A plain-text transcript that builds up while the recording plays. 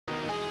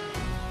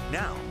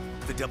Now,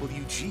 the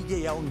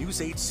WGAL News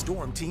 8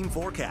 Storm Team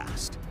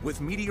forecast with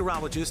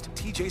meteorologist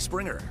TJ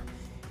Springer.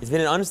 It's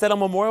been an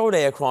unsettled Memorial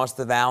Day across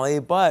the valley,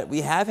 but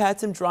we have had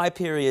some dry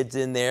periods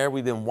in there.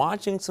 We've been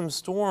watching some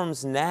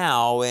storms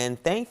now,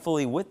 and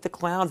thankfully with the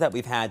clouds that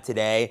we've had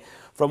today,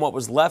 from what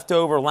was left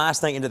over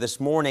last night into this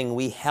morning,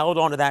 we held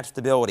on to that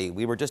stability.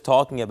 We were just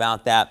talking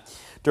about that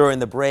during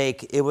the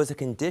break. It was a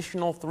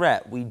conditional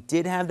threat. We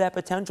did have that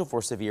potential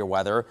for severe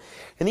weather,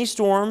 and these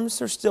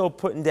storms are still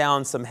putting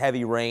down some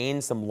heavy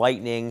rain, some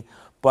lightning,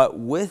 but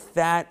with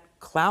that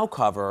cloud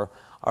cover,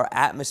 our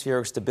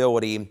atmospheric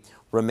stability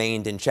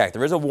remained in check.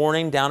 There is a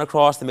warning down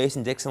across the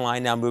Mason-Dixon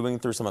line now, moving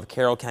through some of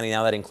Carroll County.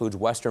 Now that includes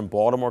western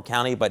Baltimore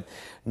County, but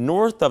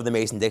north of the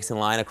Mason-Dixon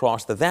line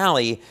across the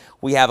valley,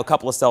 we have a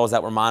couple of cells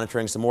that we're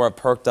monitoring. Some more have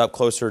perked up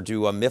closer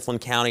to Mifflin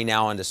County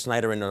now into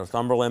Snyder and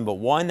Northumberland, but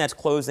one that's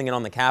closing in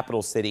on the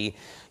capital city.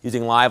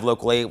 Using Live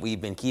Local 8,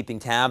 we've been keeping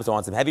tabs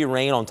on some heavy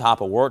rain on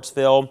top of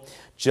Wirtsville,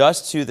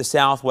 just to the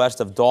southwest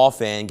of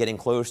Dauphin, getting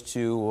close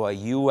to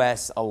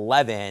US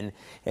 11,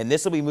 and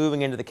this will be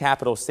moving into the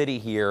capital city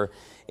here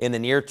in the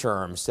near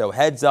term. So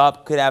heads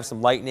up, could have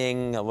some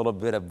lightning, a little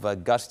bit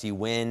of gusty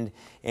wind,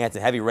 and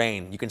some heavy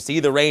rain. You can see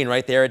the rain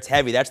right there. It's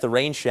heavy. That's the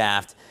rain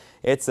shaft.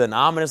 It's an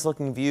ominous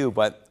looking view,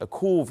 but a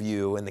cool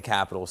view in the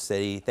capital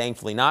city.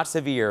 Thankfully not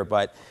severe,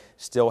 but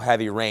still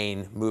heavy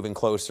rain moving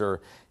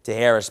closer to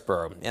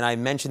Harrisburg. And I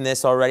mentioned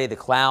this already, the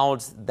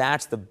clouds,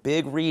 that's the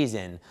big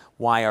reason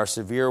why our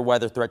severe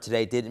weather threat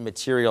today didn't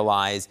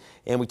materialize.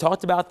 And we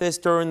talked about this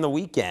during the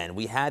weekend.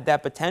 We had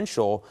that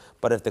potential,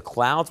 but if the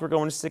clouds were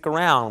going to stick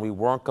around, we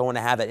weren't going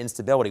to have that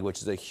instability,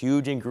 which is a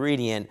huge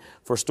ingredient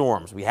for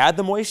storms. We had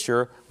the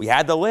moisture, we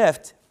had the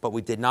lift, but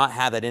we did not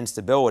have that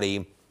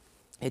instability.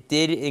 It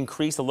did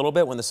increase a little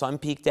bit when the sun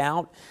peaked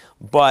out,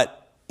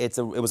 but it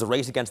was a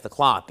race against the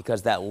clock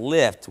because that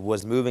lift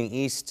was moving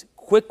east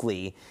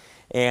quickly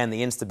and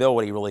the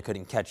instability really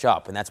couldn't catch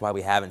up, and that's why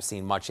we haven't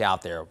seen much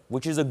out there,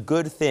 which is a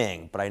good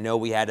thing, but I know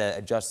we had to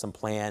adjust some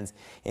plans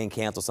and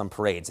cancel some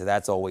parades, so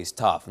that's always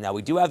tough. Now,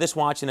 we do have this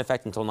watch in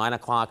effect until 9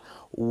 o'clock.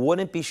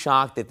 Wouldn't be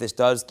shocked if this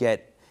does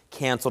get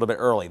canceled a bit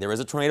early. There is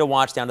a tornado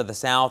watch down to the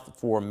south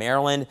for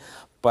Maryland,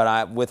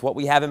 but with what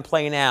we have in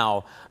play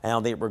now, I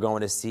don't think we're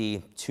going to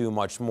see too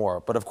much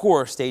more. But of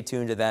course, stay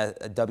tuned to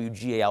that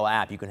WGAL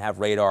app. You can have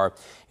radar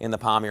in the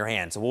palm of your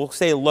hand. So we'll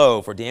say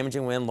low for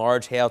damaging wind,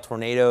 large hail,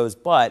 tornadoes,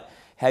 but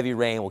heavy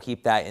rain, we'll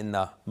keep that in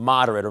the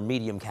moderate or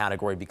medium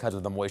category because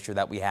of the moisture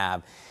that we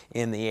have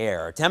in the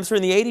air. Temps are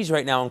in the 80s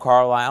right now in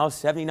Carlisle,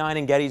 79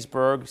 in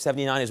Gettysburg,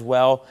 79 as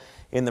well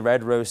in the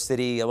Red Rose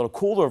City. A little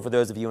cooler for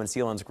those of you in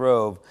Sealands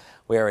Grove,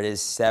 where it is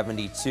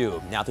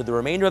 72. Now, through the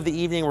remainder of the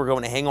evening, we're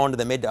going to hang on to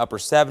the mid to upper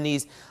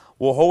 70s.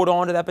 We'll hold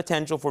on to that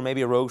potential for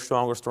maybe a rogue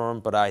stronger storm,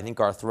 but I think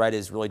our threat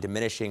is really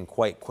diminishing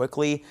quite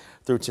quickly.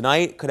 Through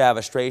tonight, could have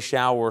a stray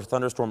shower or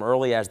thunderstorm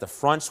early as the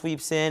front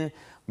sweeps in,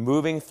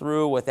 moving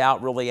through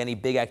without really any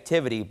big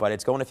activity, but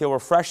it's going to feel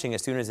refreshing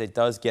as soon as it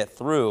does get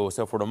through.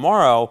 So for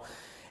tomorrow,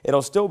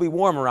 it'll still be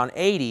warm around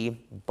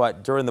 80,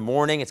 but during the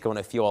morning, it's going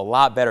to feel a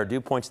lot better.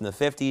 Dew points in the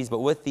 50s, but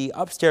with the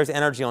upstairs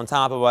energy on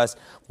top of us,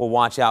 we'll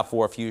watch out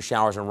for a few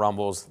showers and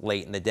rumbles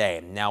late in the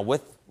day. Now,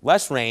 with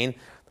less rain,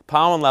 the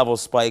pollen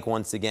levels spike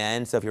once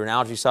again, so if you're an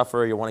allergy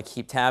sufferer, you'll want to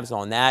keep tabs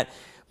on that.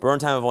 Burn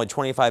time of only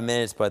 25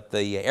 minutes, but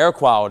the air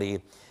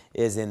quality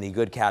is in the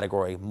good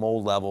category.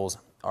 Mold levels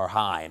are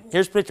high.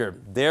 Here's a picture.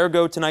 There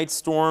go tonight's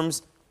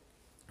storms.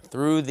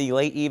 Through the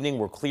late evening,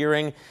 we're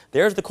clearing.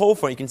 There's the cold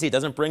front. You can see it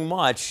doesn't bring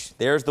much.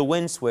 There's the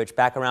wind switch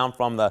back around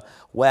from the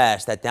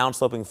west. That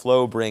downsloping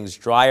flow brings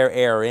drier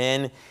air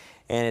in,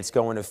 and it's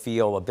going to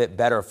feel a bit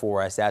better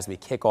for us as we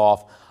kick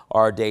off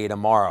our day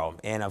tomorrow.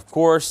 And of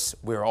course,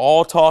 we're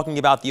all talking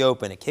about the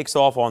open. It kicks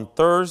off on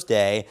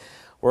Thursday.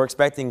 We're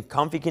expecting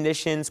comfy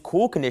conditions,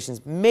 cool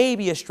conditions,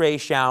 maybe a stray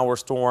shower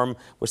storm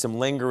with some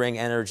lingering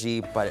energy,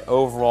 but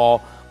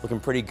overall looking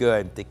pretty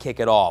good to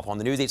kick it off. On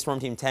the News 8 Storm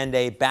Team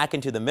 10-day, back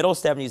into the middle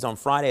 70s on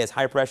Friday as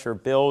high pressure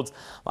builds.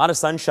 A lot of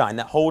sunshine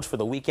that holds for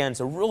the weekend,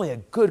 so really a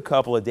good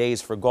couple of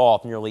days for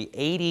golf. Nearly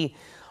 80,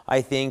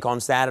 I think, on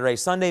Saturday.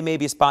 Sunday,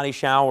 maybe a spotty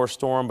shower or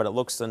storm, but it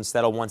looks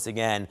unsettled once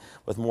again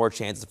with more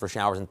chances for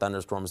showers and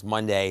thunderstorms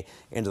Monday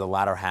into the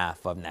latter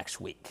half of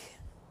next week.